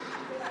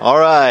All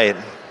right.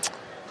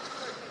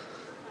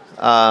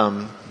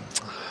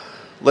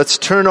 Let's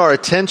turn our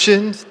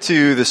attention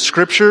to the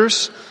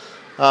scriptures.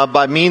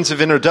 By means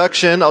of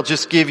introduction, I'll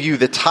just give you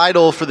the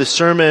title for the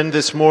sermon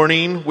this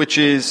morning, which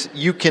is,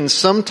 You Can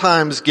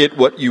Sometimes Get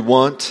What You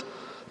Want,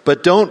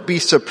 but Don't Be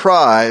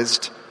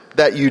Surprised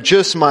That You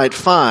Just Might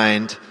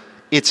Find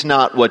It's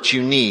Not What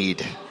You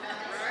Need.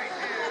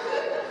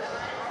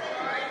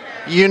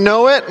 You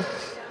know it?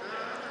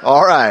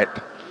 All right.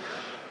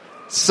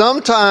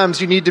 Sometimes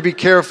you need to be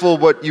careful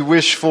what you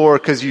wish for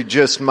because you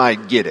just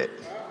might get it,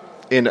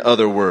 in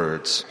other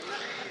words.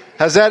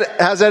 Has that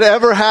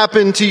ever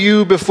happened to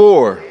you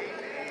before?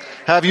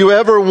 Have you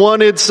ever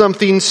wanted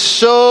something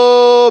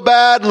so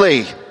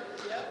badly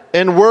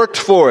and worked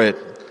for it,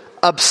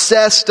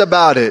 obsessed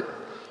about it,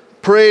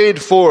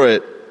 prayed for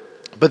it,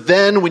 but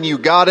then when you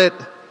got it,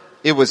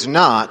 it was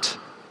not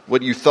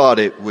what you thought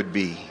it would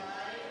be?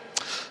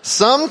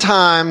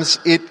 Sometimes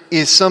it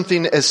is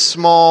something as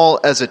small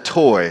as a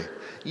toy.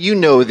 You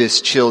know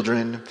this,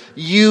 children.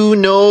 You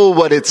know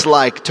what it's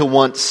like to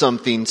want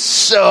something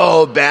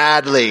so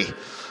badly.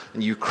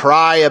 And you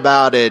cry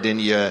about it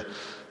and you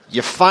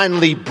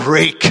finally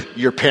break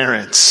your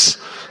parents.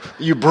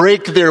 You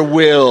break their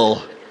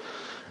will.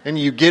 And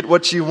you get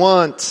what you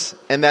want.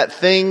 And that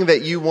thing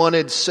that you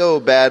wanted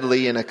so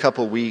badly in a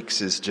couple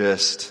weeks is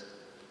just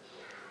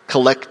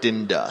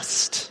collecting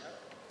dust.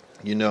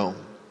 You know.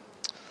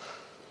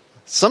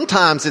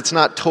 Sometimes it's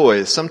not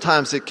toys.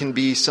 Sometimes it can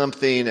be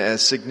something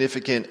as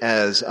significant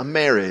as a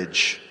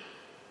marriage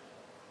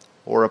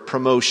or a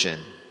promotion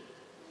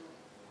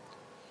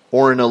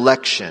or an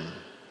election.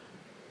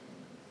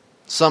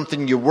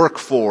 Something you work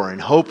for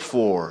and hope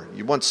for.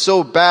 You want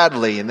so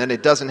badly and then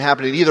it doesn't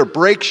happen. It either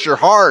breaks your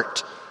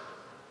heart,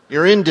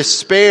 you're in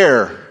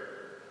despair,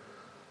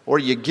 or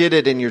you get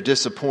it and you're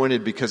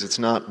disappointed because it's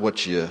not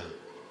what you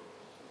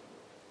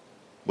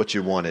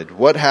wanted.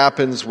 What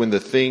happens when the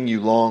thing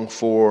you long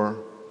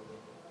for,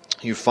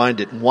 you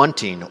find it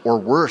wanting, or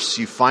worse,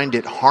 you find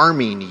it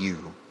harming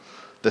you?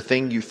 The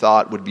thing you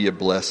thought would be a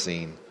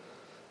blessing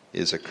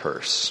is a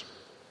curse.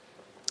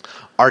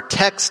 Our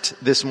text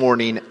this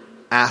morning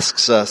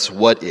asks us,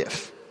 what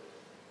if?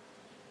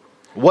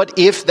 What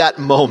if that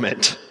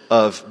moment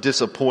of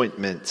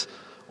disappointment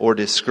or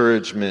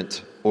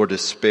discouragement or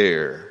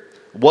despair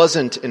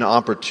wasn't an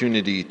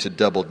opportunity to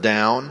double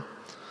down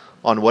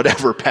on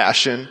whatever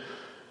passion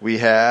we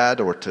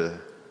had, or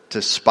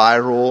to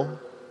spiral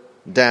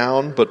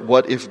down, but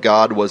what if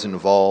God was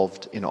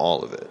involved in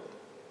all of it?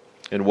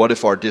 And what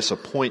if our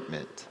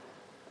disappointment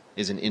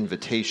is an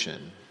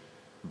invitation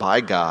by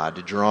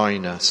God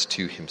drawing us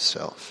to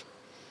Himself,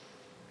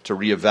 to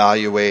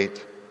reevaluate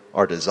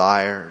our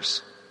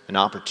desires, an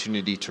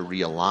opportunity to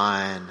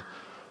realign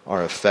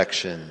our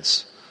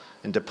affections,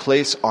 and to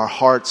place our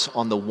hearts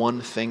on the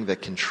one thing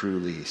that can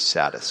truly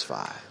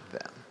satisfy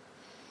them?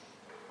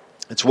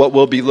 It's what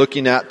we'll be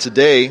looking at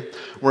today.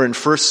 We're in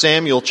 1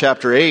 Samuel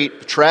chapter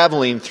 8,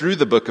 traveling through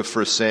the book of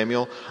 1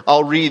 Samuel.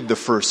 I'll read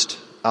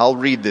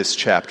this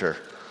chapter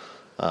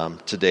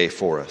today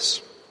for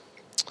us.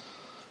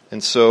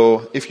 And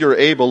so, if you're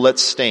able,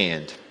 let's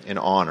stand in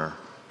honor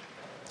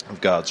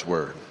of God's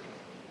word.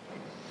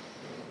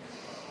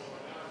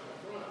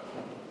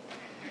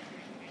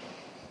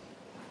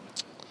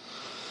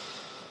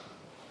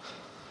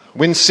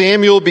 When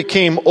Samuel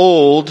became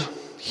old,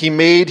 he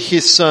made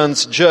his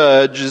sons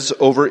judges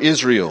over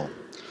Israel.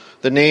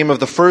 The name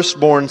of the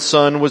firstborn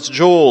son was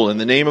Joel, and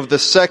the name of the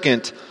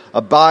second,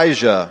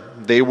 Abijah.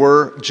 They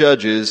were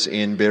judges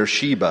in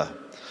Beersheba.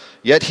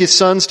 Yet his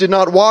sons did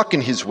not walk in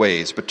his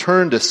ways, but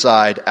turned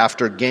aside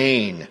after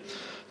gain.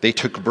 They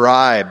took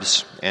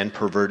bribes and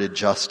perverted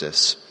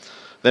justice.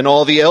 Then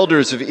all the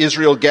elders of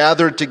Israel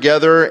gathered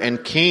together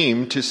and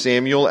came to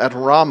Samuel at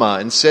Ramah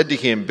and said to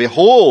him,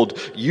 Behold,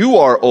 you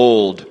are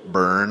old,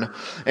 Burn,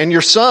 and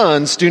your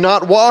sons do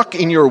not walk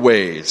in your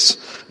ways.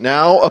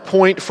 Now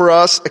appoint for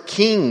us a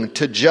king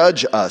to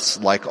judge us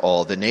like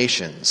all the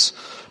nations.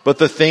 But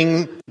the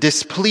thing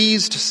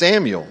displeased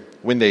Samuel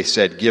when they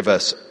said, Give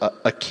us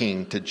a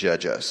king to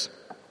judge us.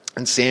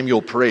 And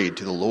Samuel prayed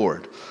to the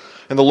Lord.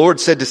 And the Lord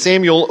said to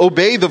Samuel,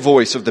 Obey the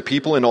voice of the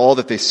people in all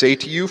that they say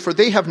to you, for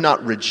they have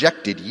not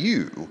rejected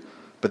you,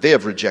 but they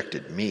have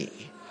rejected me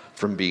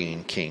from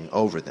being king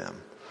over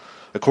them.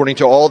 According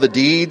to all the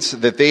deeds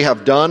that they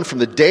have done from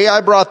the day I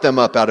brought them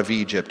up out of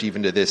Egypt,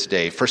 even to this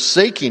day,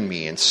 forsaking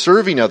me and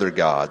serving other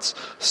gods,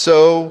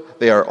 so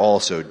they are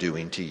also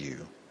doing to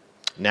you.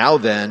 Now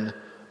then,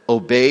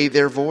 obey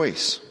their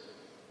voice.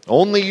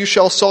 Only you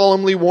shall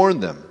solemnly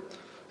warn them,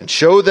 and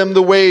show them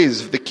the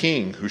ways of the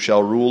king who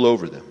shall rule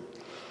over them.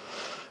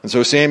 And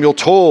so Samuel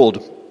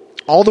told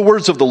all the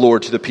words of the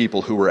Lord to the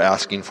people who were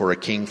asking for a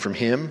king from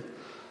him.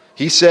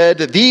 He said,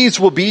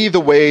 These will be the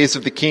ways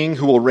of the king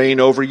who will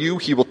reign over you.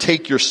 He will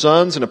take your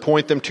sons and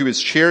appoint them to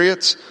his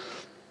chariots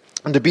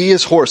and to be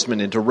his horsemen,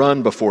 and to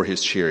run before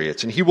his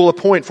chariots. And he will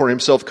appoint for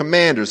himself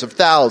commanders of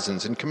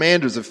thousands and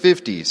commanders of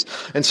 50s,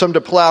 and some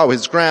to plow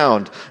his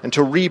ground, and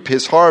to reap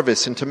his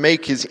harvest, and to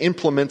make his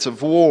implements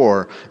of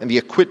war, and the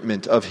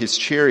equipment of his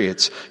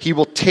chariots. He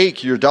will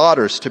take your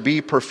daughters to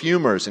be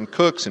perfumers, and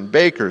cooks, and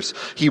bakers.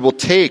 He will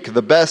take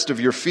the best of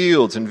your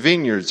fields, and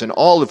vineyards, and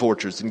olive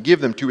orchards, and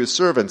give them to his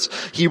servants.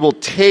 He will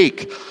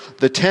take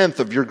the 10th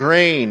of your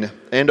grain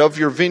and of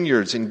your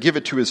vineyards, and give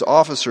it to his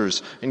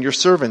officers and your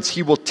servants.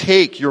 He will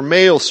take your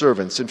male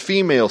servants and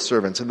female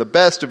servants, and the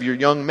best of your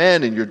young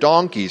men and your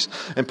donkeys,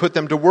 and put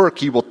them to work.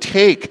 He will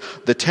take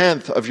the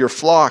 10th of your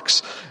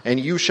flocks, and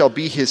you shall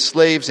be his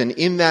slaves. And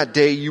in that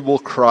day you will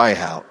cry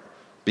out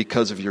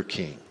because of your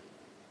king,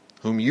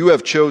 whom you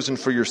have chosen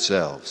for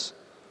yourselves.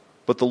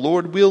 But the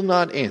Lord will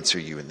not answer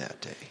you in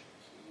that day.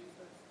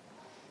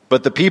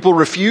 But the people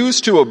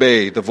refused to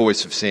obey the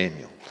voice of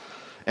Samuel.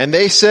 And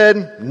they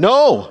said,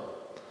 "No,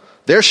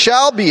 there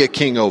shall be a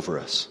king over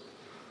us,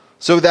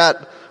 so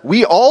that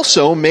we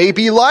also may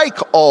be like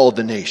all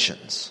the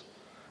nations,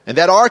 and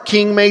that our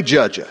king may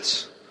judge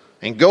us,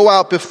 and go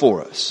out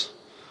before us,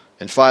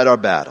 and fight our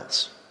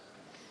battles."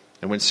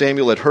 And when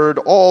Samuel had heard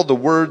all the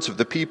words of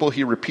the people,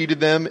 he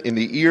repeated them in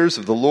the ears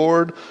of the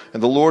Lord.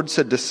 And the Lord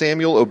said to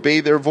Samuel, "Obey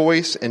their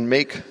voice, and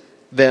make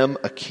them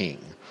a king."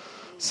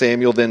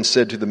 Samuel then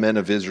said to the men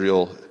of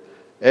Israel,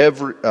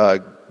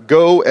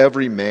 "Go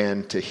every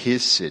man to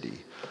his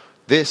city."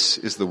 This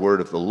is the word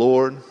of the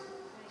Lord.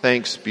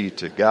 Thanks be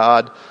to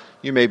God.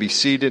 You may be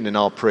seated, and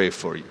I'll pray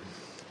for you.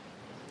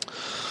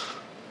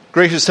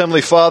 Gracious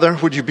Heavenly Father,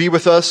 would you be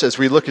with us as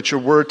we look at your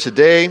word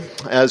today?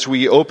 As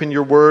we open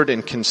your word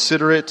and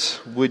consider it,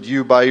 would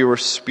you by your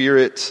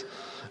Spirit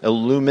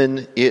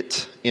illumine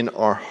it in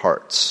our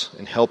hearts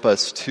and help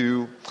us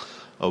to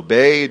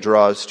obey,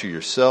 draw us to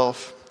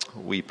yourself.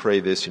 We pray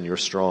this in your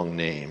strong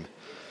name.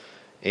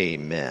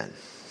 Amen.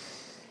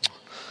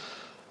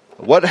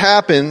 What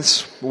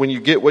happens when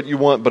you get what you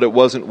want, but it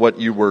wasn't what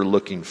you were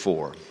looking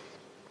for?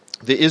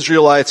 The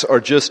Israelites are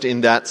just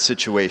in that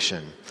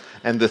situation.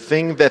 And the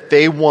thing that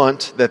they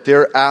want, that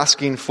they're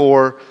asking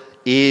for,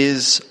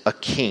 is a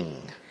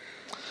king.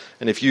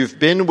 And if you've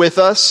been with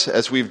us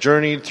as we've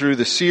journeyed through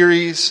the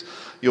series,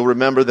 you'll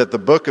remember that the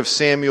book of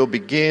Samuel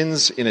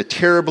begins in a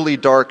terribly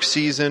dark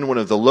season, one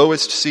of the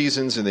lowest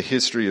seasons in the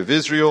history of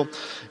Israel.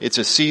 It's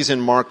a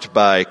season marked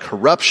by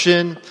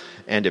corruption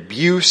and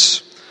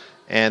abuse.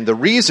 And the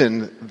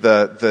reason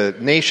the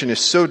nation is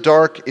so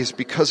dark is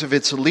because of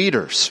its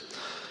leaders.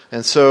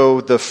 And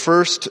so the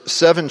first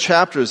 7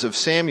 chapters of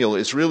Samuel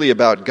is really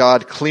about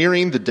God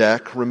clearing the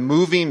deck,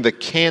 removing the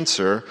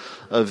cancer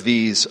of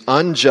these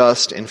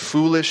unjust and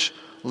foolish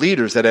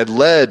leaders that had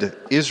led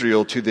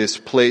Israel to this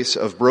place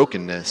of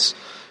brokenness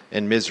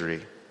and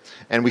misery.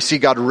 And we see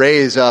God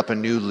raise up a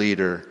new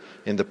leader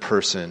in the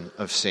person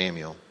of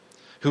Samuel,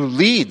 who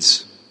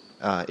leads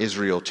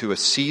Israel to a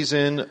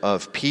season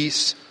of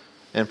peace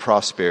and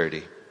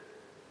prosperity.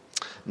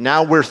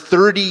 Now we're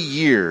 30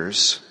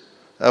 years,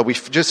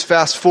 we've just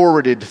fast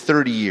forwarded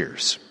 30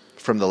 years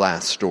from the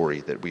last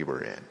story that we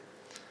were in.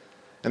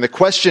 And the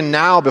question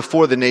now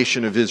before the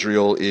nation of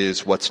Israel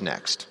is, what's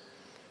next?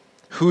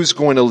 Who's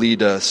going to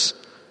lead us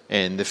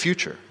in the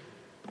future?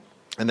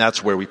 And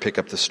that's where we pick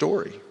up the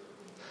story.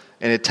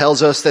 And it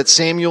tells us that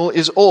Samuel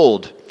is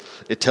old.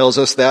 It tells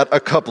us that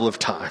a couple of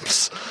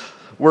times.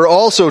 We're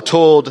also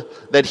told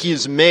that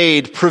he's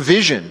made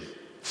provision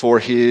for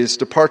his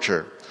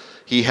departure.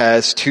 He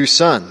has 2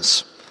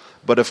 sons.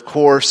 But of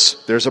course,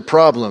 there's a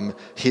problem.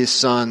 His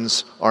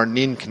sons are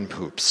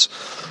nincompoops.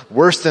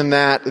 Worse than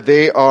that,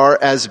 they are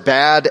as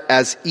bad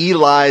as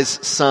Eli's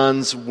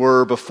sons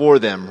were before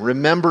them.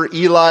 Remember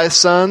Eli's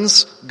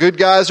sons? Good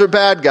guys or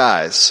bad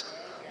guys?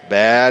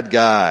 Bad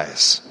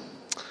guys.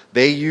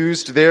 They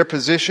used their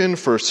position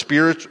for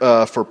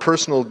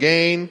personal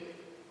gain.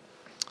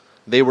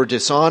 They were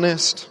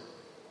dishonest.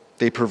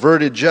 They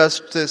perverted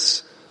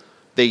justice.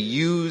 They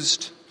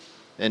used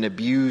and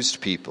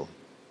abused people.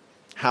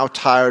 How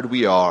tired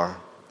we are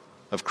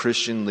of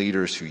Christian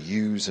leaders who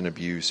use and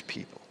abuse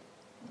people.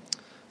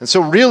 And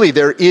so really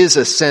there is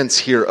a sense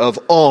here of,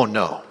 oh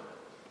no,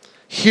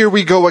 here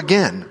we go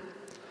again.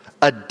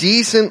 A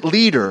decent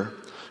leader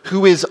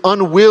who is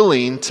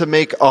unwilling to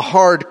make a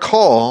hard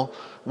call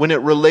when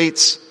it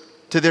relates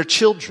to their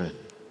children.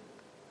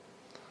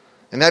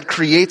 And that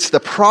creates the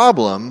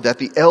problem that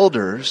the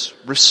elders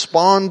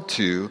respond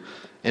to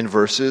in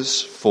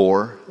verses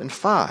 4 and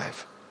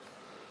 5.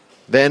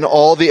 Then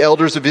all the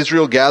elders of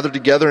Israel gathered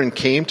together and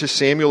came to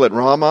Samuel at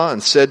Ramah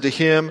and said to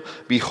him,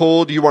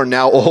 "Behold, you are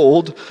now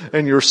old,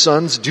 and your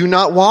sons do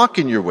not walk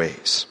in your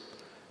ways.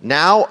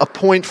 Now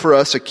appoint for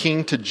us a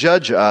king to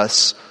judge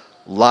us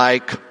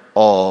like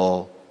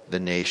all the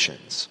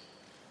nations."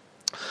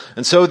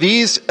 And so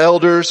these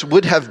elders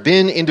would have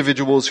been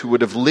individuals who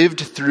would have lived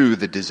through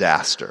the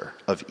disaster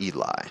of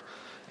Eli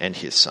and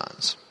his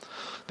sons.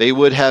 They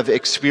would have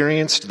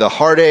experienced the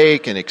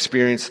heartache and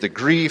experienced the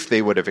grief.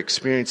 They would have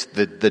experienced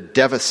the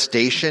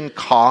devastation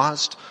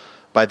caused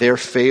by their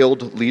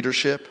failed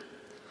leadership.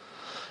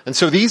 And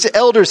so these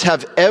elders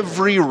have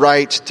every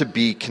right to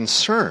be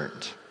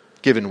concerned,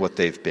 given what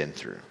they've been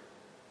through.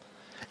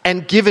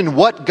 And given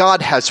what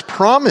God has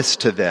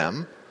promised to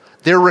them,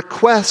 their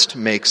request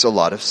makes a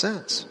lot of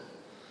sense.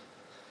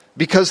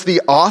 Because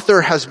the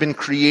author has been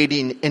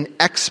creating an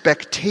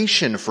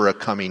expectation for a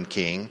coming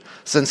king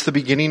since the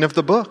beginning of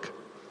the book.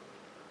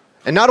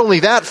 And not only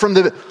that,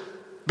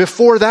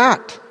 before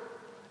that,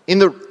 in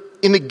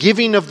the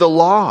giving of the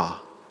law,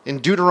 in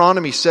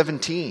Deuteronomy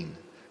 17,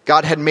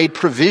 God had made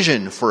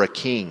provision for a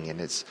king, and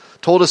it's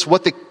told us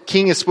what the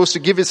king is supposed to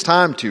give his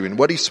time to and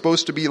what he's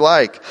supposed to be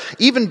like.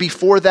 Even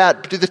before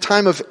that, to the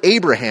time of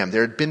Abraham,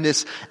 there had been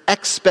this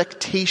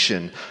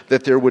expectation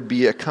that there would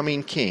be a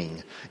coming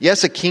king.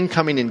 Yes, a king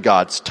coming in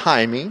God's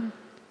timing,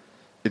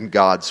 in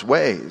God's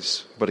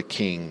ways, but a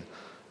king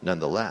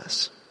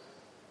nonetheless.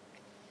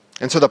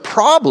 And so the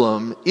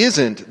problem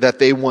isn't that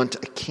they want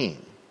a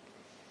king.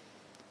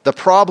 The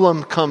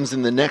problem comes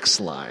in the next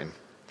line.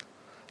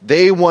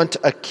 They want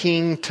a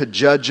king to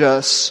judge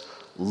us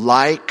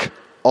like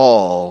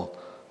all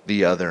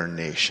the other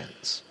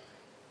nations.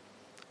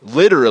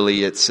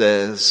 Literally, it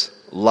says,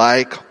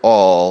 like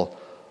all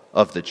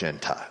of the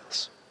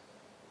Gentiles.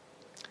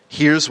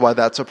 Here's why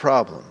that's a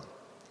problem.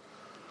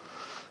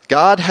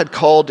 God had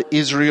called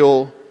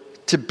Israel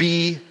to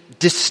be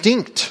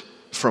distinct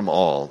from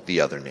all the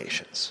other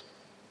nations.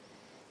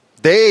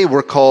 They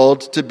were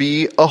called to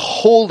be a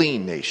holy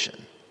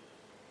nation,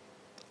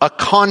 a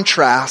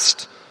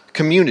contrast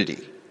community.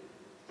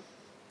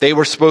 They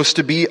were supposed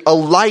to be a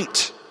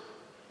light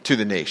to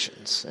the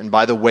nations. And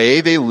by the way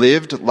they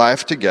lived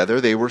life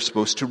together, they were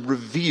supposed to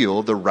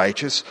reveal the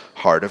righteous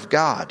heart of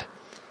God.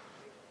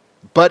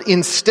 But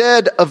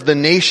instead of the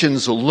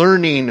nations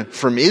learning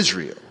from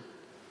Israel,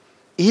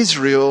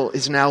 Israel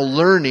is now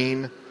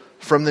learning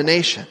from the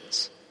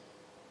nations.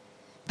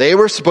 They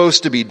were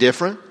supposed to be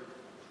different.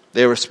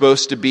 They were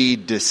supposed to be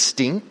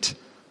distinct,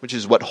 which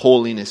is what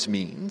holiness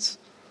means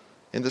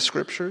in the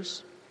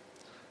scriptures.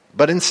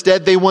 But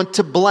instead they want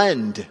to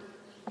blend.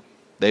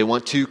 They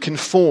want to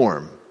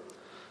conform.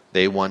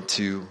 They want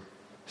to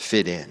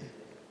fit in.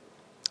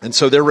 And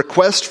so their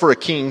request for a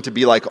king to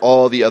be like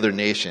all the other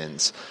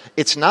nations,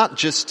 it's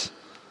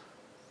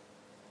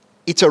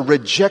a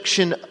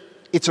rejection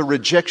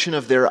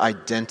of their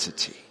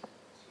identity.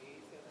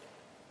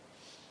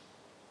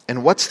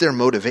 And what's their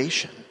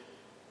motivation?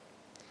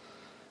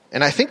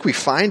 And I think we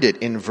find it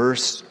in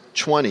verse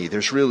 20.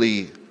 There's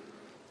really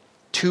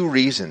two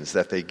reasons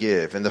that they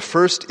give. And the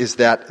first is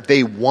that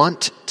they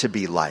want to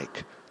be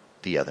like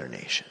the other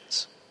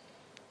nations.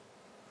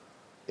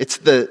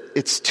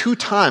 It's two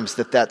times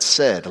that's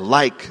said,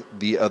 like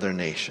the other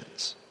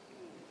nations.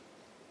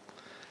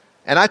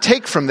 And I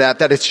take from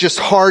that it's just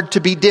hard to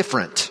be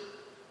different.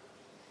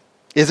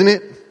 Isn't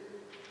it?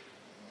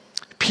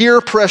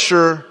 Peer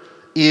pressure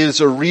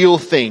is a real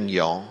thing,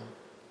 y'all.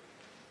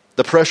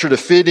 The pressure to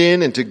fit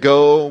in and to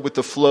go with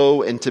the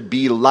flow and to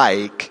be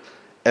like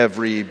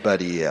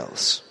everybody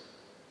else.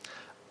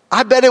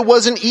 I bet it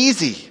wasn't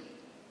easy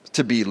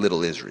to be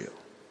little Israel.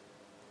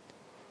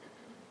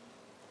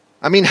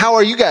 I mean, how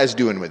are you guys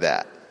doing with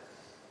that?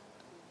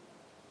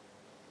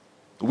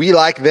 We,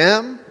 like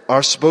them,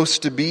 are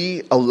supposed to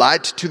be a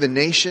light to the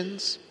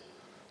nations,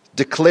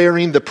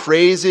 declaring the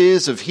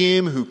praises of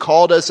Him who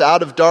called us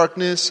out of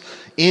darkness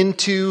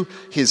into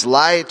His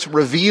light,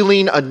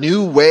 revealing a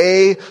new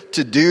way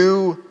to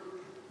do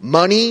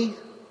money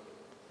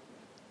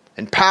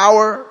and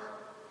power.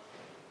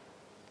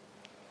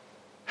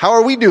 How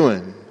are we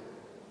doing?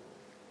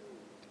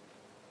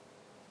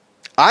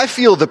 I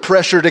feel the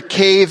pressure to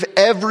cave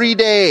every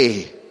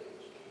day.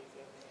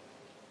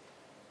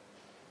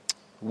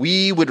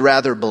 We would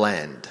rather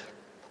blend.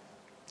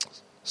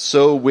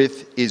 So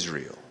with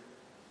Israel.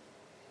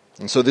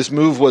 And so this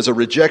move was a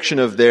rejection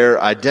of their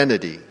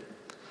identity.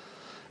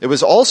 It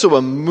was also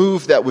a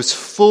move that was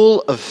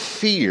full of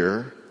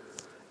fear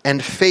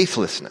and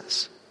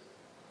faithlessness.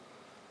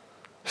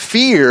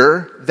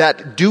 Fear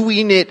that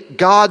doing it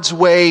God's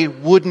way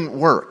wouldn't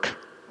work.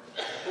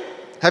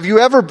 Have you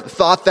ever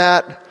thought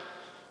that?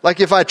 Like,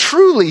 if I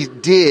truly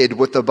did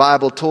what the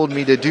Bible told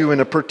me to do in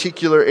a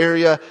particular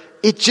area,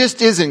 it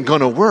just isn't going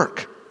to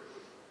work.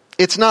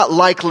 It's not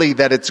likely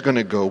that it's going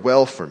to go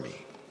well for me.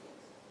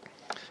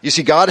 You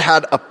see, God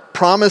had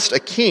promised a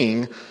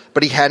king,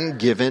 but He hadn't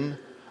given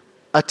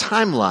a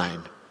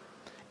timeline.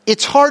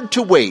 It's hard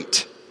to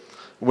wait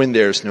when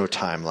there's no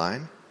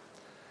timeline.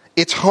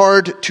 It's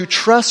hard to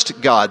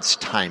trust God's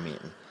timing,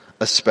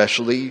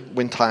 especially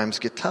when times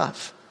get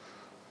tough.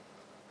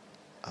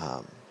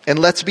 And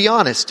let's be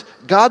honest,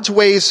 God's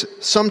ways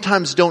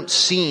sometimes don't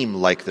seem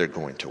like they're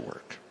going to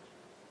work.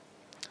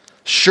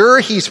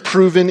 Sure, He's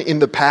proven in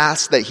the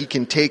past that He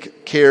can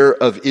take care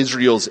of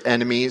Israel's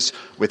enemies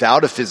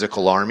without a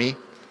physical army.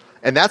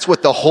 And that's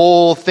what the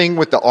whole thing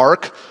with the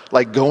ark,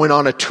 like going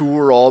on a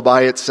tour all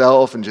by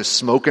itself and just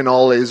smoking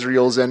all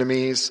Israel's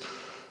enemies.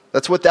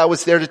 That's what that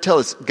was there to tell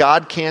us.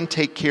 God can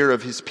take care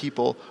of His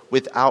people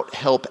without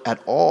help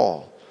at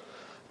all.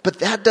 But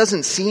that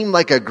doesn't seem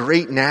like a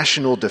great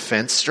national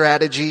defense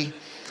strategy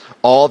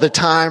all the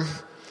time.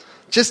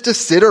 just to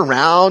sit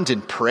around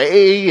and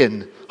pray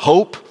and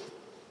hope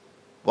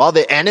while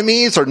the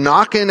enemies are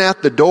knocking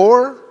at the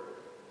door?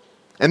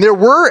 And there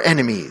were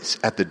enemies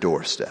at the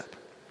doorstep.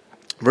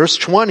 Verse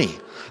 20,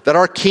 that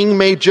our king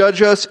may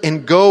judge us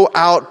and go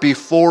out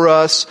before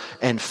us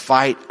and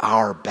fight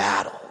our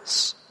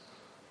battles.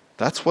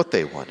 That's what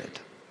they wanted.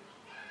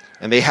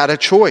 And they had a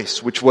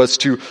choice, which was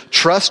to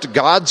trust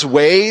God's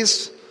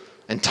ways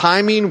and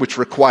timing, which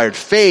required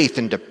faith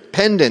and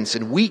dependence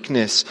and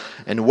weakness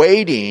and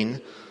waiting.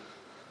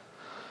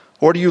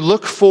 Or do you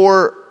look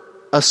for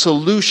a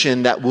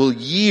solution that will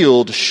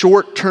yield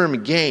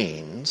short-term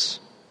gains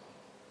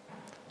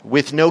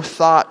with no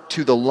thought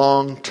to the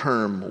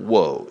long-term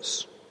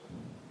woes?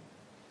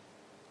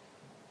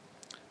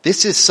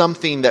 This is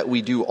something that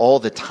we do all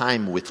the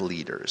time with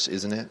leaders,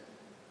 isn't it?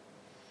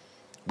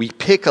 We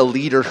pick a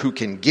leader who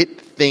can get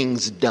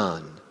things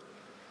done,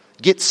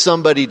 get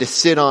somebody to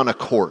sit on a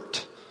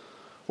court,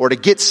 or to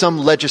get some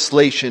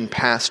legislation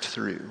passed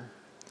through.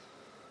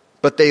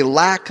 But they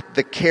lack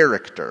the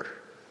character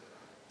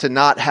to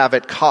not have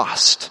it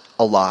cost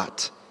a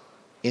lot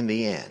in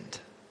the end.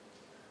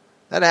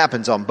 That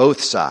happens on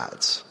both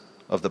sides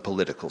of the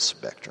political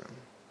spectrum.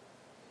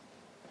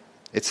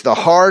 It's the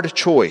hard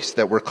choice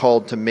that we're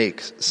called to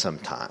make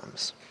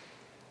sometimes.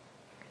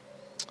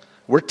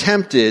 We're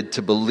tempted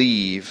to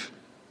believe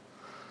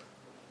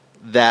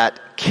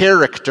that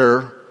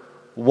character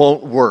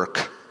won't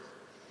work.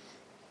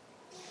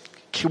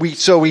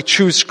 So we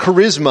choose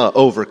charisma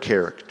over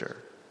character,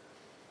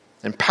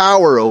 and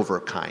power over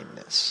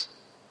kindness,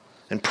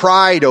 and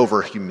pride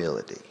over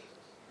humility,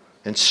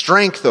 and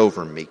strength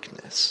over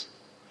meekness,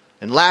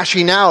 and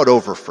lashing out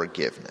over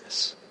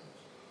forgiveness.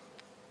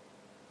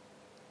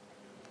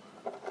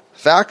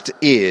 Fact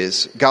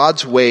is,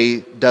 God's way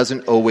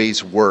doesn't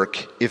always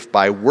work if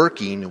by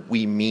working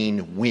we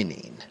mean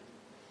winning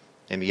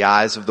in the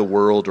eyes of the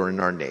world or in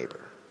our neighbor,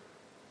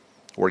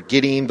 or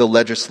getting the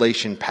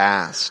legislation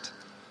passed,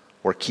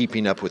 or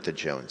keeping up with the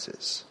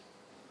Joneses.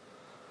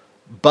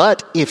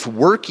 But if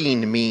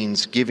working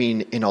means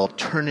giving an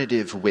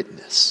alternative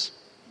witness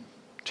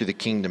to the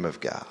kingdom of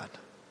God,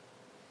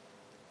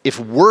 if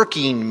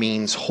working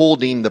means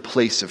holding the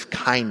place of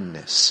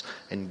kindness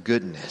and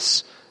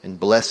goodness and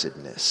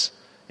blessedness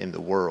in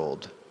the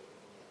world,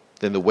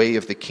 then the way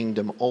of the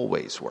kingdom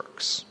always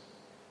works.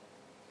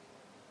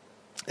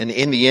 And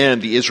in the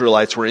end, the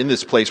Israelites were in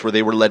this place where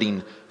they were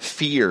letting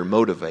fear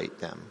motivate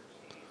them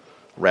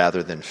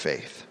rather than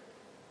faith,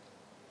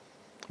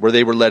 where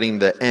they were letting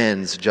the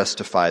ends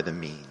justify the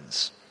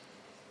means.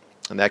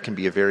 And that can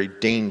be a very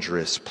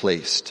dangerous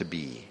place to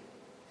be.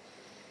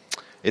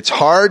 It's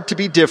hard to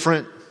be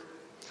different,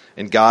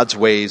 and God's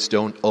ways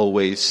don't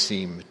always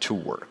seem to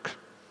work.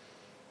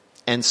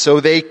 And so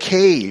they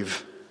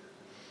cave.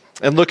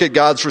 And look at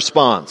God's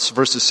response,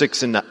 verses 6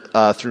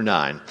 through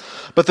 9.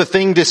 But the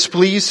thing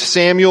displeased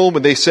Samuel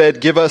when they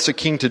said, "Give us a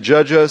king to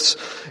judge us."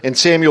 And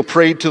Samuel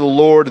prayed to the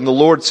Lord, and the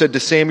Lord said to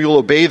Samuel,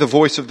 "Obey the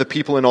voice of the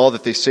people in all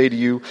that they say to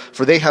you,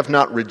 for they have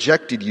not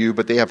rejected you,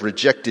 but they have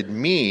rejected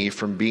me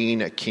from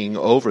being a king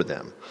over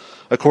them.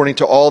 According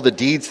to all the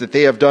deeds that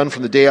they have done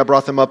from the day I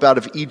brought them up out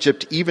of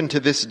Egypt, even to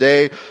this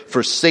day,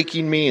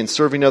 forsaking me and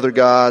serving other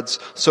gods,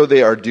 so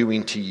they are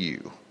doing to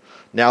you.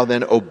 Now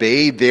then,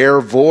 obey their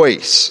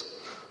voice.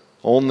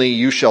 Only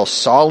you shall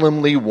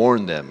solemnly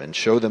warn them and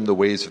show them the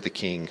ways of the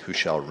king who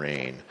shall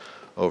reign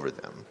over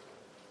them."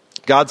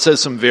 God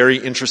says some very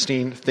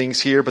interesting things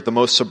here, but the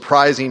most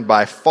surprising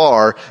by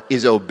far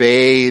is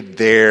obey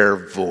their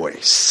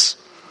voice.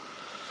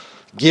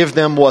 Give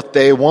them what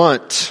they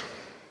want.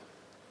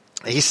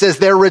 He says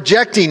they're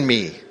rejecting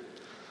me.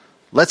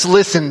 Let's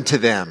listen to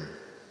them.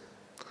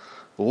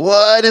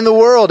 What in the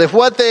world? If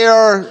what they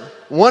are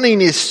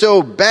wanting is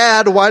so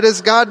bad, why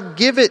does God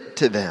give it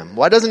to them?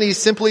 Why doesn't he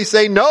simply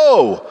say,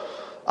 "No,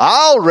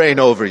 I'll reign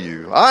over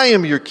you. I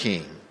am your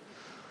king"?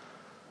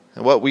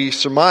 And what we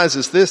surmise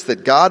is this,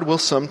 that God will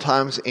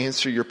sometimes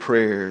answer your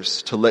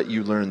prayers to let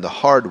you learn the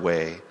hard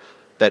way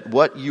that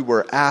what you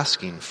were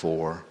asking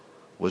for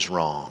was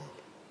wrong.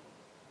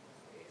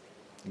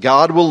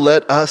 God will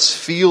let us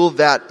feel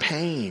that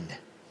pain.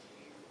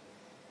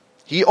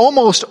 He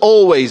almost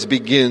always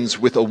begins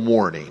with a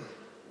warning.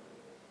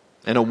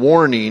 And a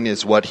warning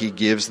is what he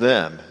gives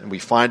them. And we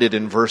find it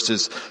in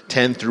verses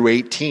 10 through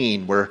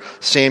 18, where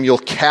Samuel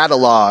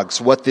catalogs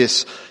what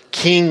this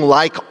king,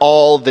 like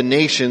all the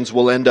nations,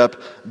 will end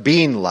up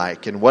being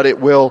like, and what it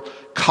will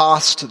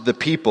cost the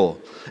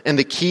people. And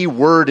the key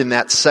word in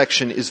that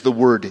section is the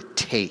word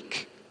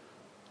take.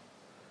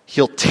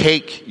 He'll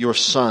take your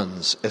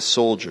sons as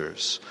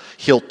soldiers.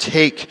 He'll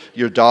take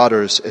your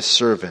daughters as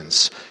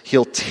servants.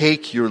 He'll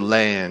take your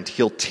land.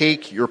 He'll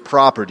take your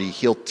property.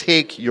 He'll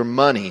take your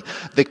money.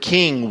 The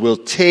king will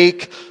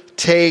take,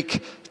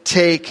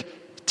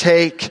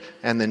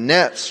 and the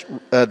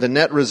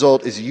net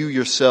result is you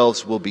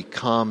yourselves will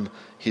become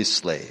his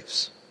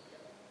slaves.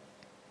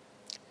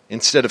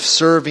 Instead of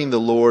serving the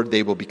Lord,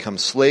 they will become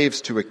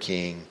slaves to a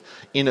king.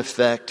 In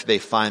effect, they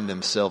find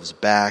themselves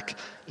back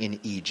in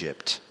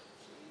Egypt.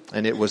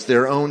 And it was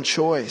their own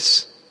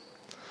choice.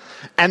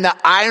 And the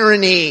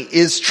irony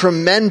is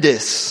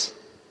tremendous.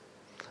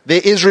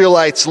 The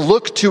Israelites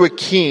look to a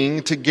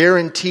king to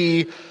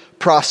guarantee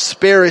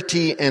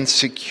prosperity and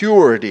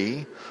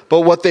security,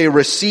 but what they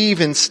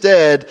receive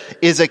instead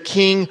is a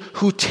king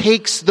who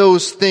takes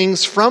those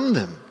things from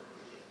them.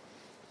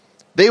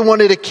 They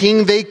wanted a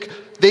king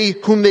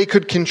whom they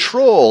could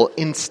control.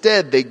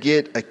 Instead, they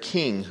get a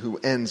king who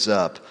ends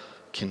up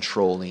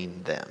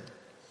controlling them.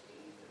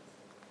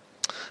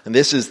 And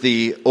this is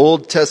the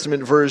Old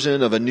Testament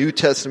version of a New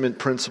Testament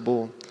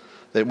principle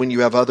that when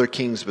you have other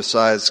kings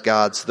besides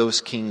God's,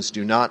 those kings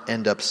do not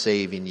end up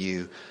saving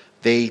you.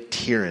 They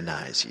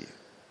tyrannize you.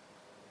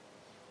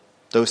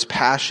 Those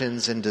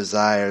passions and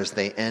desires,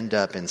 they end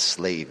up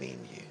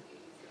enslaving you.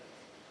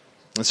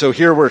 And so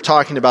here we're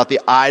talking about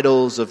the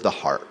idols of the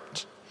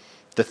heart,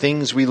 the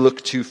things we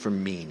look to for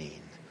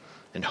meaning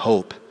and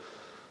hope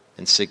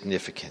and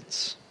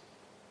significance.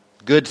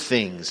 Good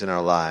things in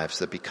our lives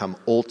that become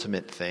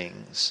ultimate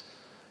things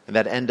and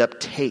that end up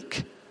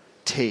taking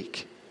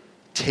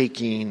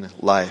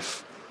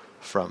life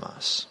from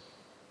us.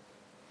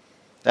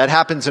 That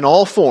happens in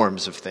all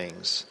forms of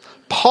things.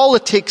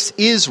 Politics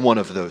is one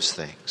of those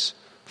things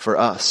for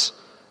us,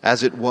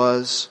 as it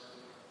was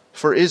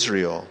for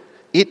Israel.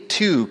 It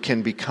too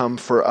can become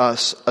for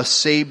us a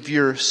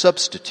savior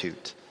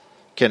substitute,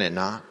 can it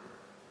not?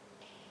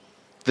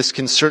 This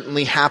can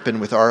certainly happen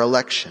with our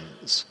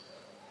elections.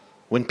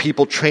 When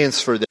people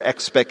transfer their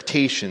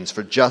expectations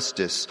for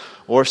justice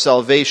or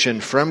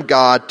salvation from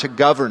God to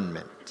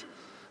government,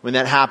 when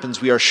that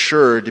happens, we are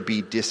sure to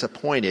be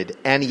disappointed.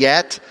 And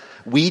yet,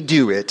 we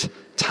do it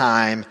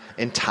time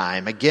and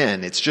time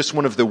again. It's just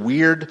one of the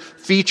weird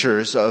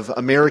features of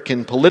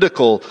American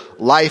political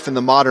life in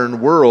the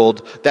modern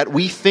world that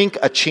we think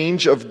a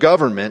change of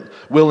government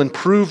will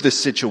improve the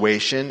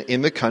situation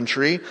in the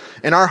country,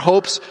 and our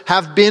hopes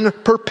have been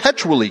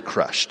perpetually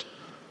crushed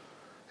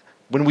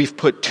when we've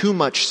put too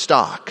much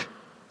stock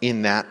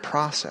in that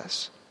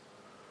process.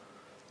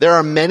 There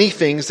are many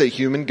things that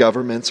human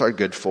governments are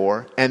good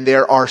for, and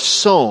there are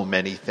so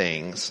many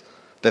things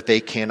that they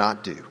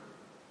cannot do.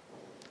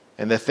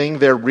 And the thing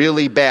they're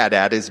really bad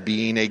at is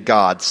being a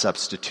God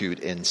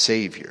substitute and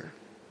savior.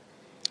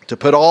 To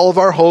put all of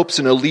our hopes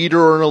in a leader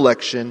or an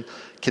election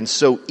can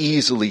so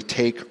easily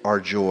take our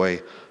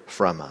joy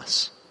from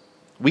us.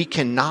 We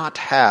cannot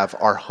have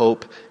our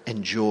hope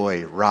and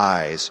joy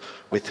rise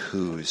with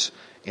who's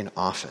in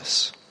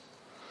office.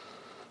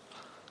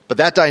 But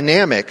that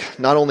dynamic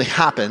not only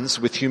happens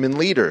with human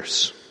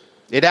leaders.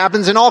 It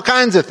happens in all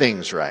kinds of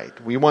things, right?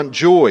 We want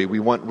joy, we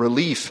want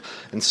relief,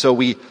 and so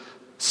we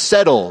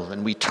settle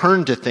and we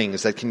turn to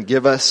things that can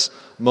give us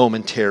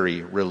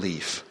momentary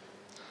relief.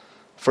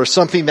 For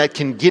something that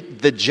can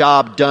get the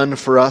job done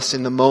for us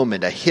in the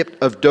moment, a hit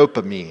of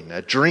dopamine,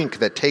 a drink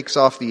that takes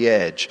off the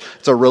edge.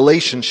 It's a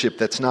relationship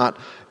that's not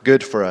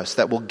good for us,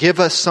 that will give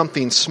us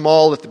something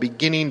small at the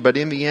beginning, but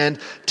in the end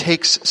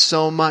takes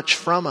so much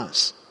from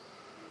us.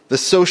 The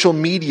social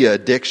media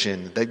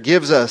addiction that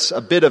gives us a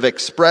bit of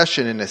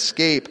expression and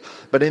escape,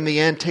 but in the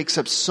end takes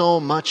up so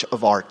much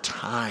of our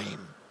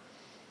time.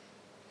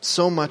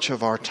 So much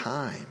of our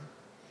time.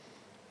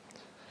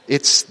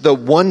 It's the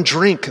one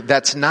drink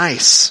that's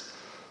nice,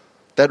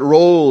 that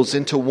rolls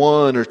into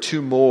one or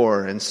two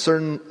more, and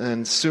soon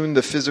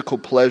the physical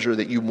pleasure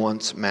that you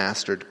once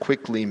mastered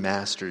quickly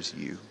masters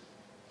you.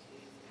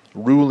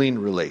 Ruling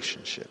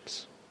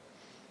relationships,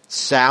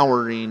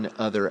 souring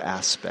other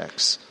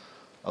aspects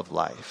of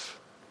life.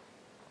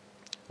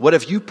 What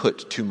have you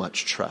put too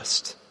much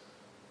trust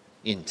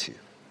into?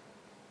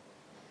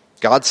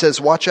 God says,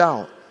 watch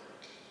out.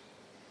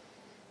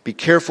 Be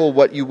careful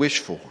what you wish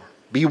for.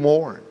 Be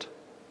warned.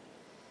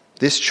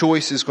 This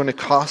choice is going to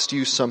cost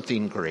you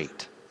something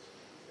great.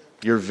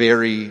 Your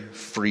very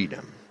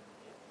freedom.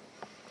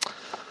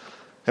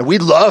 And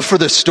we'd love for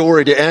the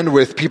story to end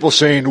with people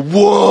saying,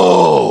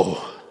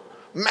 whoa,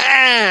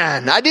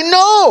 man, I didn't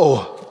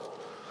know.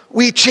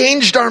 We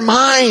changed our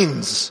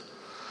minds.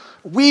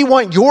 We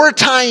want your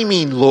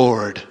timing,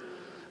 Lord.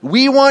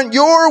 We want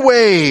your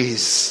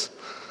ways.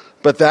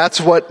 But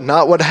that's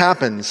not what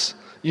happens.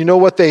 You know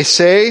what they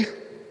say?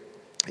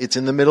 It's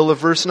in the middle of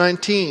verse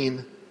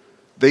 19.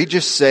 They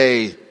just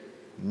say,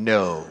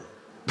 no.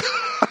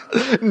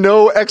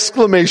 No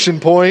exclamation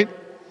point.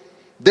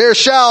 There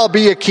shall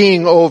be a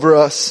king over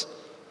us,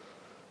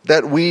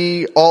 that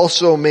we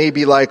also may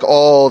be like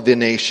all the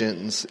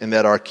nations, and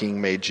that our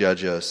king may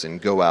judge us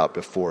and go out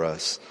before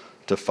us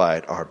to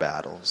fight our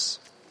battles.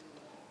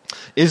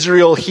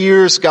 Israel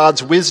hears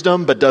God's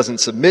wisdom but doesn't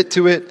submit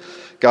to it.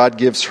 God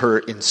gives her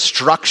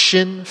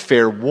instruction,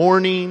 fair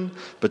warning,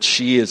 but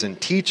she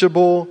isn't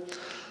teachable.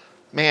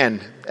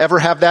 Man, ever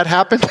have that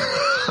happen?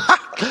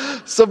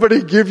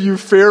 Somebody give you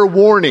fair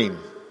warning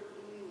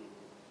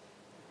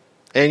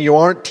and you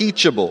aren't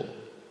teachable.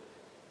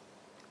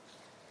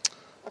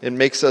 It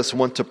makes us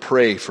want to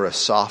pray for a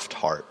soft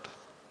heart.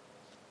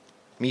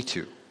 Me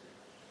too.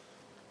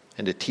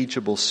 And a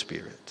teachable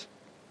spirit.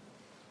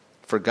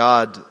 For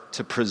God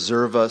to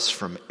preserve us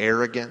from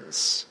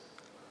arrogance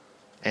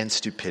and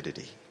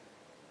stupidity.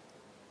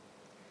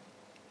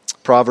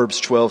 Proverbs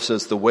 12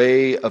 says, "The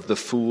way of the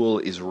fool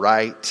is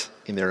right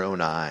in their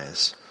own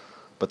eyes,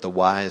 but the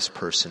wise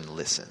person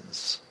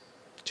listens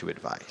to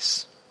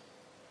advice."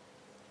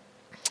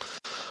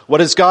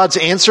 What is God's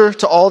answer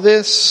to all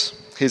this?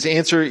 His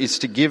answer is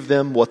to give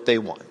them what they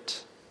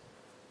want.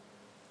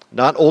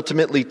 Not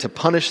ultimately to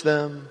punish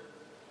them,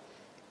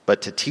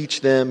 but to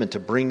teach them and to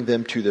bring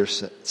them to their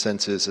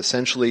senses.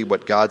 Essentially,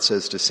 what God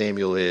says to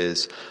Samuel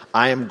is,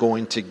 I am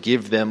going to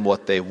give them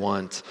what they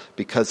want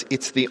because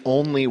it's the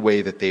only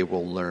way that they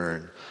will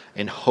learn.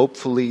 And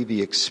hopefully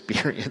the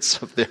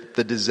experience of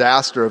the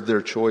disaster of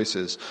their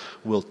choices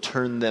will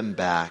turn them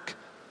back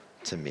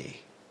to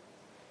me.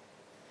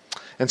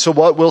 And so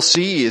what we'll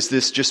see is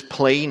this just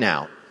playing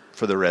out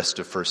for the rest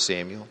of 1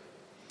 Samuel.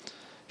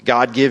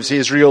 God gives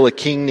Israel a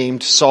king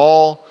named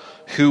Saul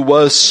who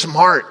was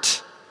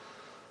smart,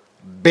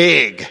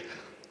 big,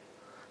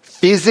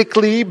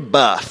 physically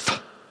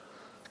buff,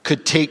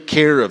 could take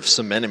care of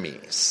some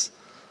enemies.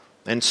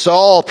 And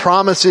Saul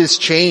promises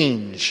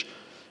change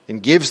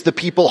and gives the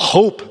people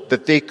hope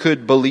that they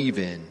could believe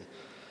in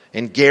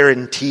and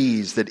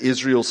guarantees that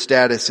Israel's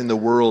status in the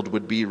world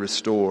would be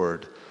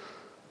restored.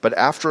 But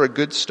after a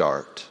good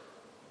start,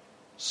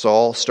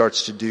 Saul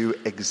starts to do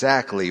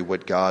exactly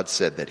what God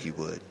said that he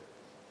would.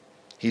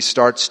 He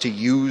starts to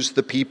use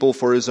the people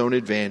for his own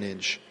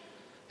advantage,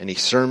 and he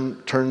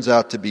turns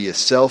out to be a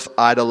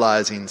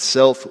self-idolizing,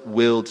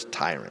 self-willed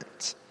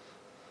tyrant.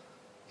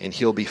 And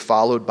he'll be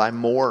followed by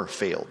more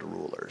failed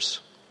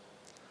rulers.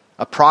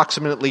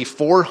 Approximately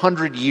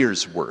 400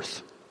 years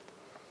worth.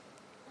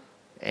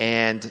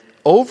 And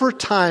over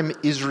time,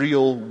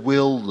 Israel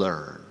will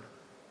learn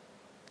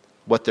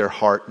what their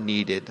heart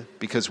needed.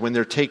 Because when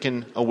they're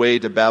taken away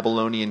to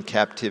Babylonian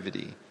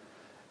captivity,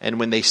 and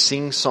when they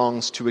sing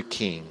songs to a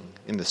king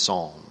in the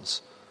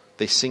Psalms,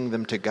 they sing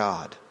them to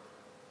God.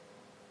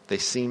 They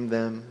sing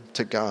them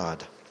to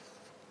God.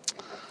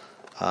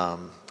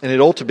 And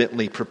it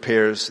ultimately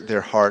prepares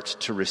their heart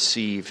to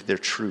receive their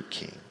true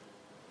king,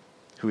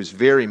 who is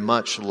very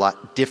much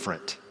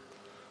different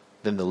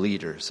than the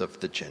leaders of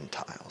the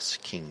Gentiles,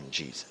 King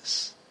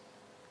Jesus.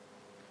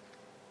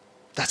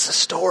 That's the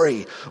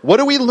story. What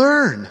do we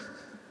learn?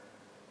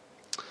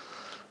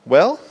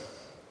 Well,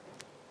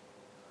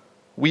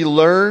 we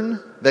learn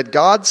that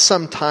God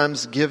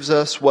sometimes gives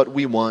us what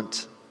we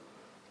want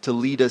to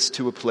lead us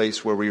to a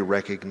place where we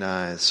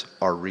recognize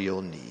our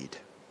real need.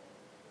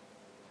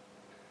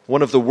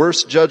 One of the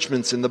worst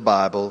judgments in the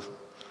Bible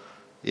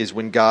is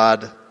when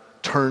God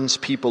turns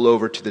people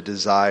over to the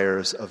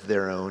desires of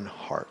their own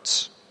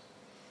hearts.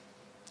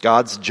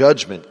 God's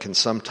judgment can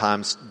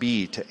sometimes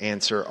be to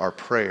answer our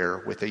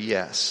prayer with a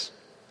yes.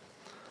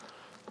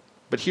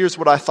 But here's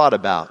what I thought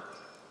about.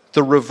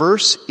 The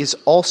reverse is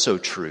also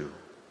true.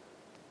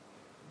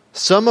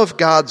 Some of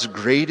God's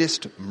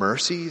greatest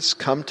mercies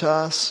come to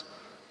us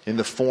in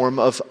the form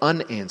of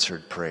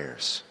unanswered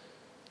prayers.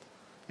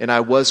 And I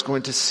was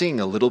going to sing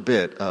a little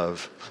bit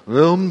of,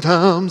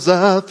 sometimes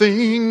I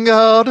thank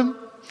God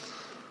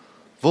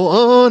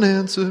for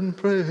unanswered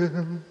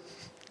prayer.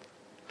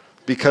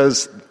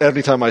 Because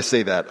every time I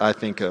say that, I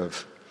think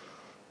of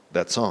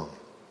that song.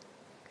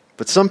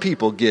 But some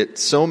people get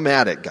so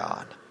mad at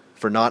God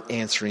for not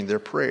answering their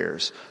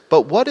prayers.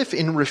 But what if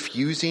in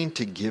refusing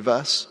to give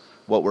us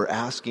what we're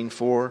asking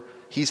for,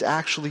 He's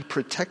actually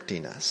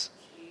protecting us?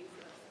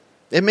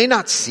 It may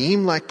not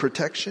seem like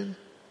protection.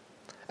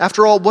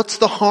 After all, what's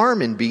the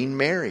harm in being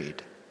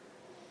married?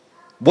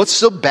 What's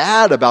so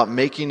bad about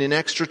making an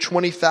extra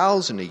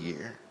 $20,000 a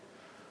year?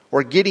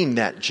 Or getting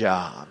that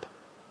job?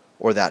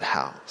 Or that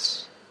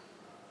house?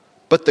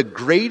 But the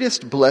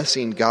greatest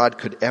blessing God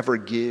could ever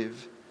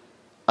give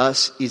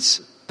us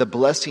is the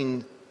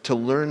blessing to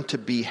learn to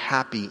be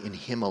happy in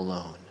Him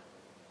alone.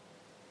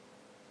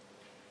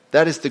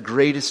 That is the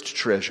greatest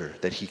treasure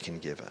that He can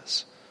give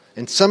us.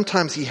 And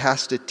sometimes He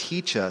has to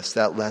teach us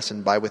that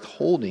lesson by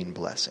withholding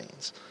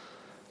blessings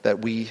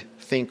that we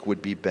think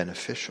would be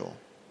beneficial.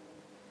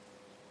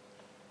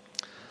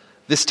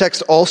 This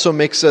text also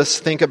makes us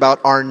think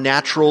about our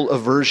natural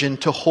aversion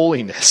to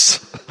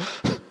holiness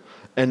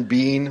and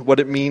being what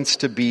it means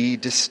to be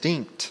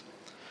distinct.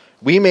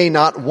 We may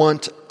not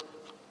want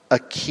a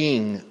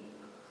king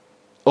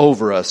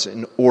over us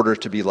in order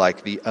to be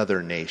like the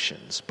other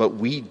nations, but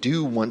we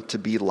do want to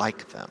be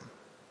like them.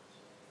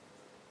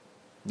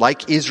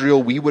 Like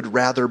Israel, we would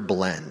rather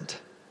blend.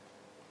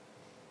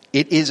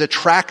 It is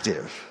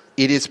attractive.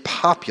 It is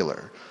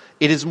popular.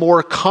 It is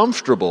more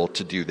comfortable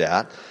to do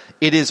that.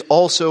 It is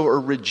also a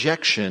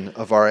rejection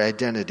of our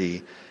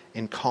identity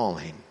and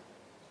calling.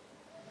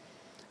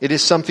 It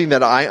is something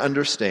that I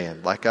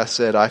understand. Like I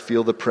said, I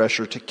feel the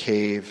pressure to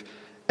cave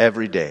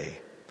every day.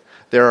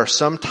 There are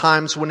some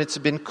times when it's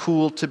been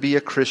cool to be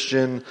a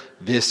Christian.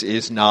 This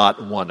is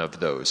not one of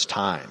those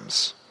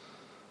times.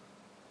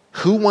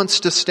 Who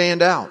wants to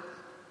stand out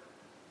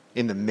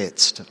in the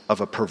midst of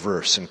a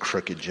perverse and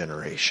crooked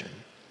generation?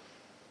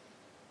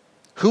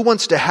 Who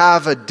wants to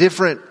have a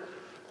different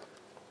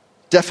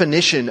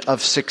definition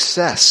of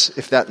success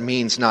if that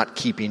means not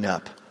keeping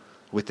up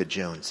with the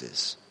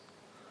Joneses?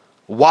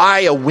 Why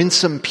a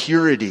winsome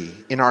purity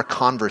in our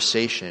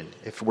conversation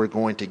if we're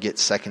going to get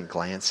second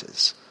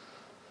glances?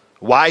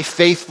 Why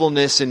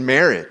faithfulness in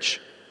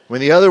marriage when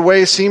the other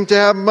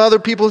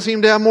people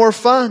seem to have more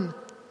fun?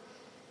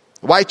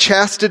 Why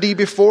chastity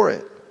before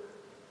it?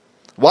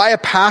 Why a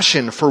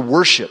passion for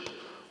worship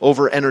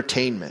over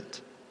entertainment?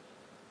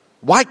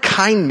 Why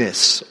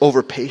kindness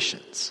over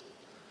patience?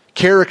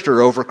 Character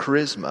over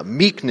charisma?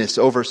 Meekness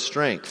over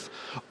strength?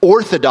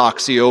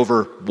 Orthodoxy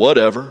over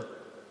whatever?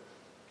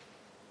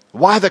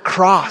 Why the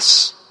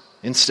cross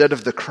instead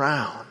of the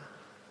crown?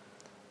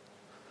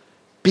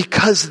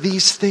 Because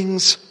these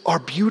things are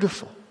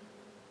beautiful.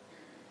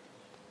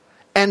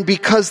 And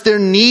because there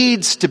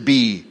needs to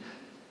be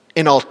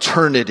an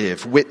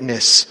alternative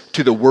witness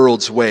to the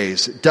world's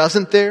ways,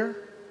 doesn't there?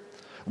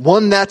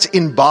 One that's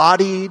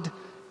embodied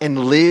and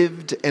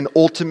lived and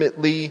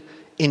ultimately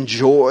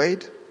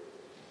enjoyed.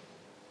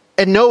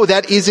 And no,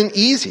 that isn't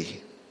easy.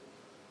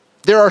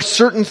 There are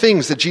certain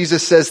things that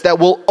Jesus says that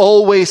will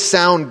always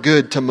sound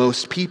good to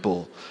most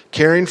people.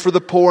 Caring for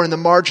the poor and the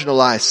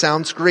marginalized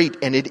sounds great,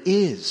 and it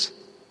is.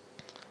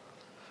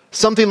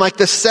 Something like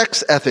the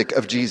sex ethic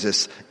of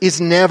Jesus is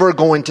never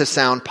going to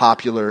sound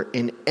popular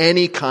in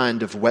any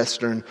kind of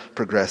Western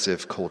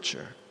progressive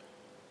culture.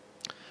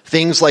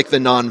 Things like the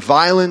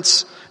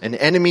nonviolence and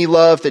enemy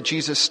love that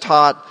Jesus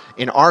taught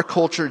in our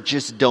culture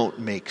just don't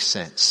make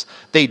sense.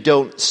 They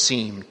don't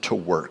seem to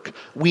work.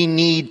 We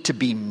need to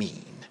be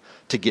mean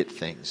to get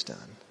things done.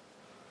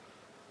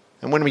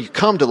 And when we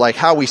come to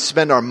how we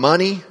spend our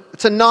money,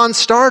 it's a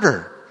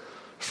non-starter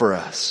for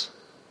us.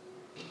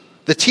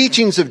 The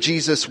teachings of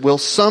Jesus will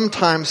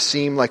sometimes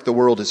seem like the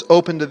world is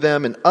open to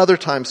them and other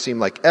times seem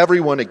like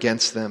everyone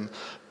against them.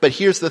 But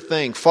here's the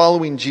thing,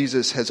 following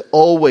Jesus has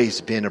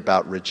always been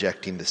about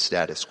rejecting the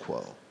status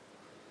quo.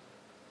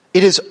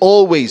 It has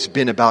always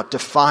been about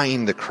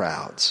defying the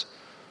crowds.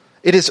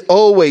 It has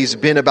always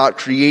been about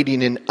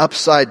creating an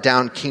upside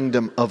down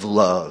kingdom of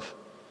love.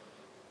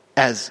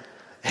 As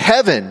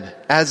heaven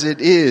as it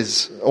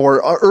is,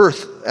 or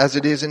earth as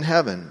it is in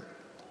heaven.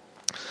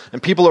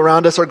 And people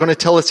around us are going to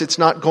tell us it's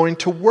not going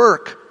to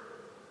work.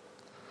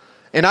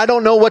 And I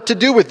don't know what to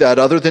do with that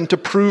other than to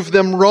prove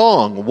them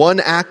wrong, one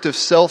act of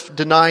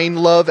self-denying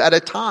love at a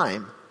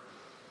time.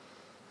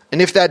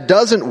 And if that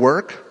doesn't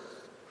work,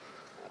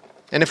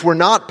 and if we're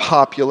not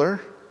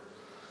popular,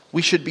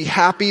 we should be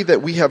happy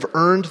that we have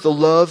earned the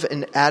love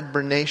and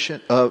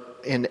admiration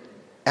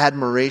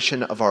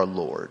of our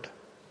Lord.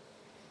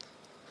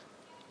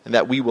 And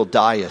that we will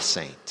die a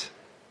saint,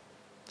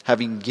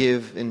 having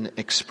given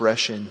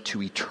expression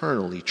to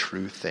eternally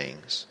true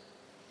things.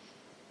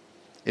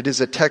 It is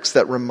a text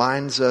that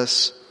reminds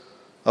us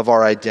of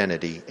our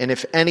identity. And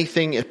if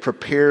anything, it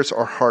prepares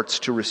our hearts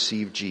to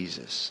receive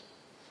Jesus.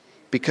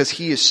 Because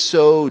he is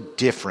so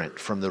different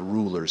from the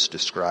rulers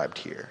described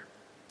here.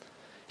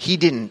 He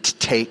didn't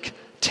take.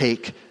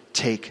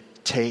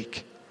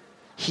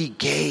 He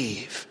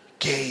gave.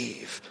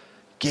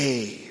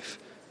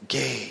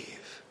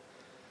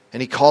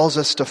 And he calls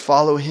us to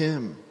follow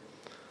him.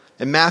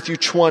 In Matthew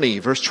 20,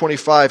 verse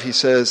 25, he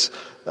says,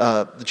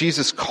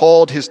 Jesus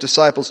called his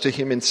disciples to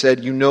him and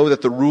said, "You know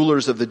that the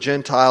rulers of the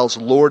Gentiles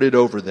lord it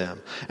over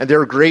them, and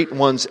their great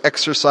ones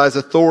exercise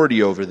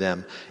authority over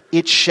them.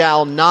 It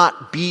shall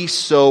not be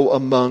so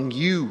among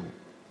you.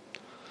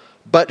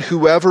 But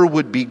whoever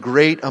would be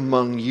great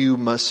among you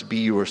must be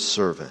your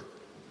servant.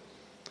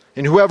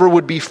 And whoever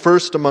would be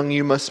first among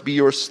you must be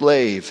your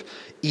slave,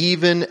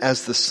 even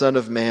as the Son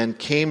of Man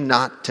came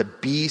not to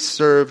be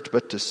served,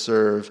 but to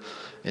serve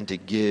and to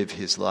give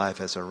his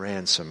life as a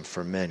ransom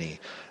for many."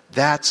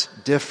 That's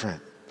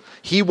different.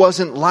 He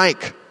wasn't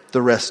like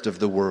the rest of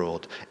the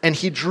world, and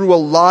he drew a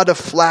lot of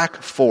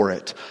flack for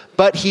it.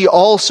 But he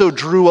also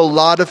drew a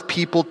lot of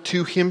people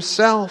to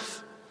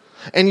himself.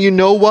 And you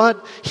know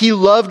what? He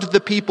loved the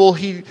people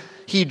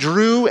he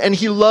drew, and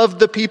he loved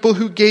the people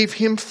who gave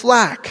him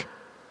flack.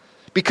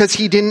 Because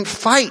he didn't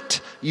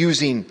fight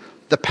using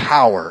the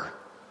power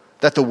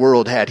that the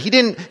world had.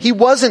 He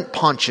wasn't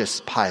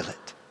Pontius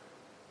Pilate.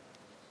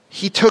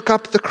 He took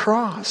up the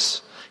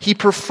cross. He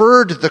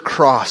preferred the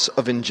cross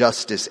of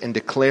injustice and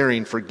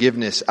declaring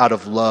forgiveness out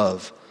of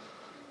love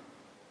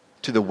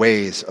to the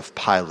ways of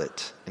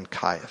Pilate and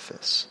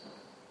Caiaphas.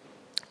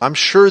 I'm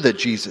sure that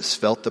Jesus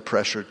felt the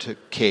pressure to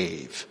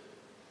cave.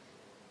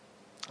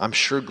 I'm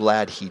sure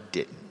glad he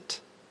didn't.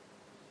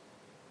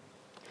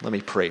 Let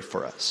me pray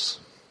for us.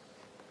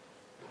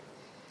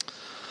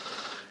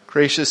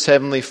 Gracious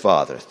Heavenly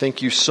Father,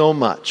 thank you so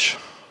much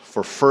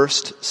for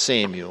 1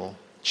 Samuel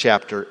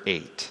chapter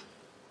 8.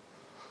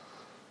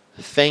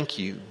 Thank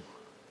you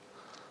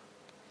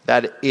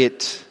that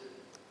it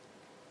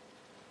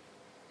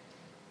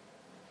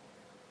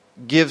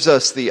gives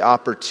us the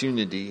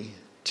opportunity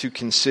to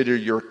consider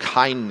your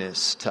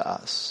kindness to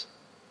us.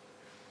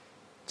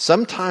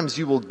 Sometimes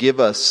you will give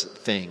us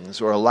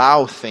things or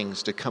allow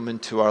things to come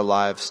into our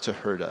lives to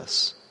hurt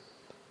us.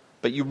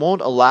 But you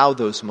won't allow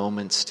those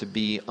moments to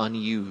be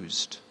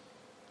unused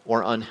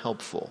or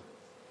unhelpful.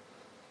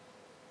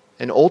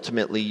 And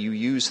ultimately, you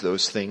use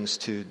those things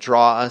to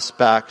draw us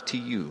back to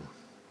you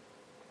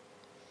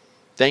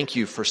Thank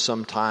you for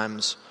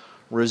sometimes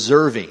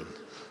reserving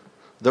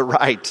the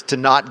right to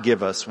not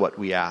give us what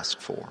we ask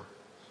for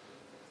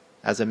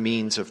as a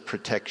means of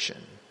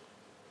protection.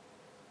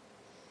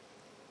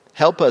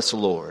 Help us,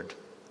 Lord,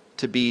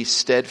 to be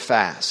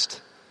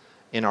steadfast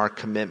in our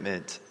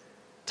commitment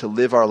to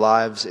live our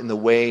lives in the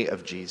way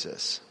of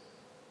Jesus.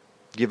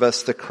 Give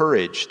us the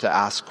courage to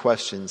ask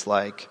questions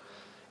like,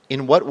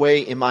 in what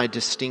way am I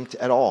distinct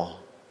at all?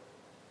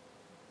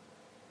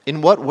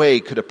 In what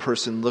way could a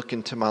person look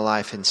into my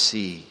life and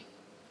see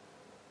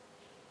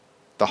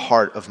the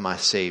heart of my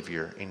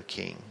Savior and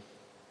King?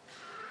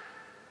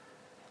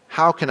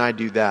 How can I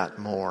do that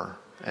more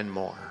and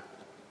more?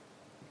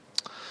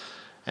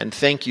 And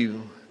thank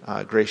you,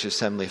 gracious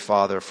Heavenly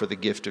Father, for the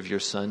gift of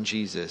your Son,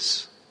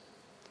 Jesus,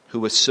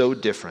 who was so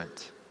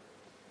different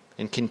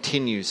and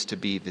continues to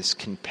be this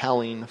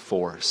compelling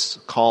force,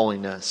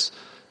 calling us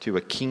to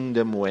a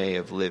kingdom way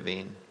of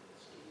living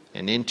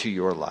and into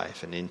your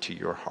life and into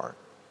your heart.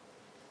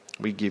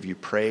 We give you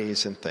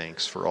praise and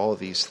thanks for all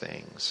these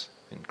things.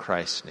 In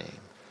Christ's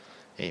name,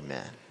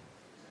 amen.